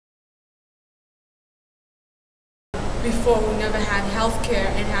before who never had healthcare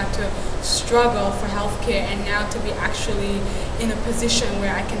and had to struggle for healthcare, and now to be actually in a position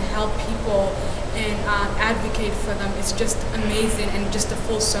where I can help people and advocate for them is just amazing and just a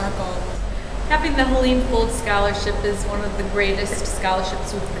full circle. Having the Helene Fuld Scholarship is one of the greatest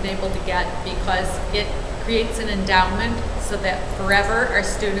scholarships we've been able to get, because it creates an endowment so that forever our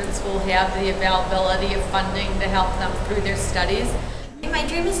students will have the availability of funding to help them through their studies. My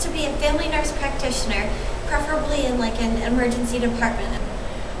dream is to be a family nurse practitioner, preferably in like an emergency department.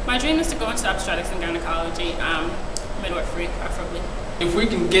 My dream is to go into obstetrics and gynecology, midwifery preferably. If we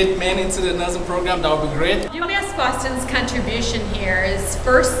can get men into the nursing program, that would be great. UMass Boston's contribution here is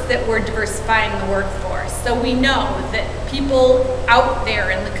first that we're diversifying the workforce. So we know that people out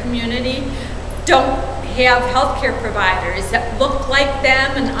there in the community don't have healthcare providers that look like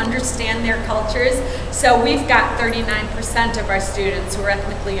them and understand their cultures. So we've got 39% of our students who are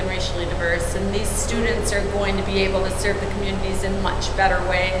ethnically and racially diverse, and these students are going to be able to serve the communities in much better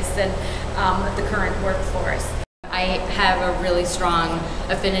ways than the current workforce. I have a really strong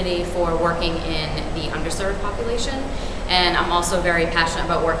affinity for working in the underserved population, and I'm also very passionate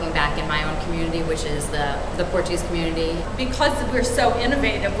about working back in my own community, which is the Portuguese community. Because we're so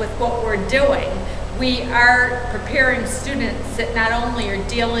innovative with what we're doing, we are preparing students that not only are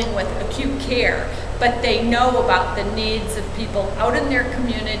dealing with acute care, but they know about the needs of people out in their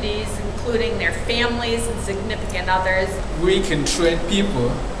communities, including their families and significant others. We can train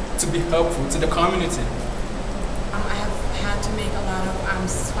people to be helpful to the community. I have had to make a lot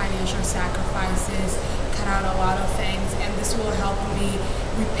of financial sacrifices, cut out a lot of things, and this will help me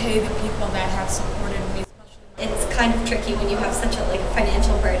repay the people that have supported me. It's kind of tricky when you have such a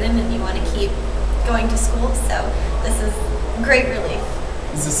financial burden and you want to keep going to school, so this is great relief.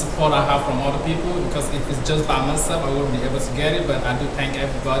 It's the support I have from other people, because if it's just by myself, I wouldn't be able to get it, but I do thank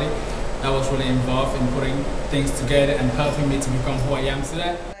everybody that was really involved in putting things together and helping me to become who I am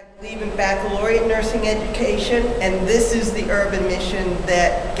today. I believe in baccalaureate nursing education, and this is the urban mission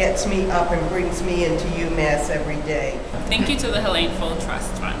that gets me up and brings me into UMass every day. Thank you to the Helene Fuld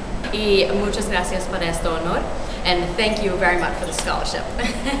Trust Fund. Y muchas gracias por este honor, and thank you very much for the scholarship.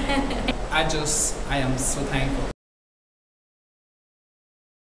 I am so thankful.